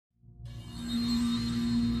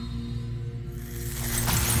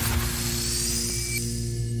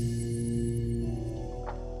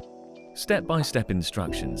Step-by-step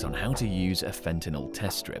instructions on how to use a fentanyl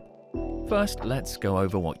test strip. First, let's go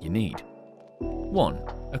over what you need. 1.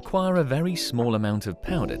 Acquire a very small amount of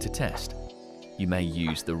powder to test. You may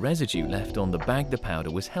use the residue left on the bag the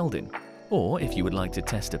powder was held in, or if you would like to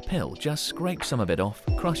test a pill, just scrape some of it off,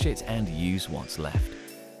 crush it, and use what's left.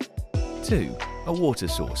 2. A water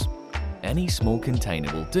source. Any small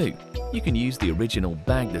container will do. You can use the original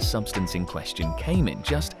bag the substance in question came in,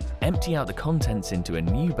 just empty out the contents into a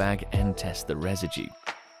new bag and test the residue.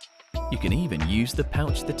 You can even use the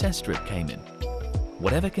pouch the test strip came in.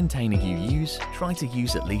 Whatever container you use, try to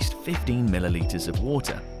use at least 15 milliliters of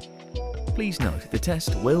water. Please note, the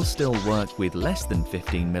test will still work with less than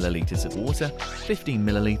 15 milliliters of water. 15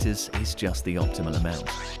 milliliters is just the optimal amount.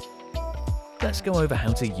 Let's go over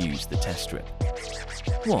how to use the test strip.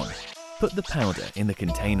 1. Put the powder in the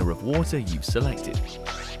container of water you've selected.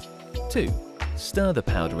 2. Stir the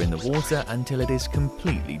powder in the water until it is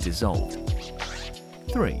completely dissolved.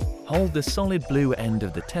 3. Hold the solid blue end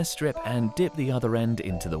of the test strip and dip the other end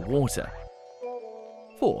into the water.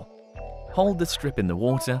 4. Hold the strip in the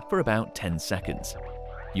water for about 10 seconds.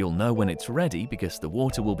 You'll know when it's ready because the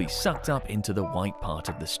water will be sucked up into the white part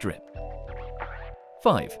of the strip.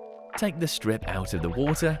 5. Take the strip out of the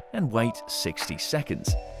water and wait 60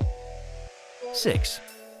 seconds. 6.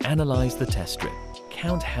 Analyze the test strip.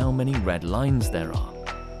 Count how many red lines there are.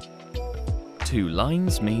 2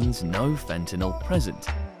 lines means no fentanyl present.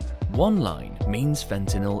 1 line means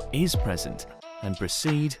fentanyl is present, and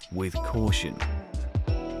proceed with caution.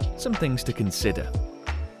 Some things to consider.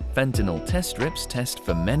 Fentanyl test strips test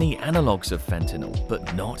for many analogues of fentanyl,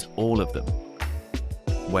 but not all of them.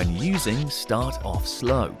 When using, start off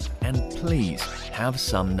slow, and please have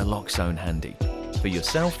some naloxone handy, for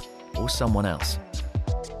yourself or someone else.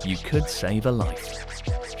 You could save a life.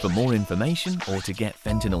 For more information or to get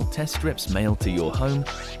fentanyl test strips mailed to your home,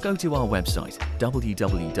 go to our website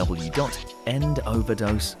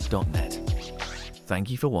www.endoverdose.net. Thank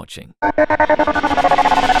you for watching.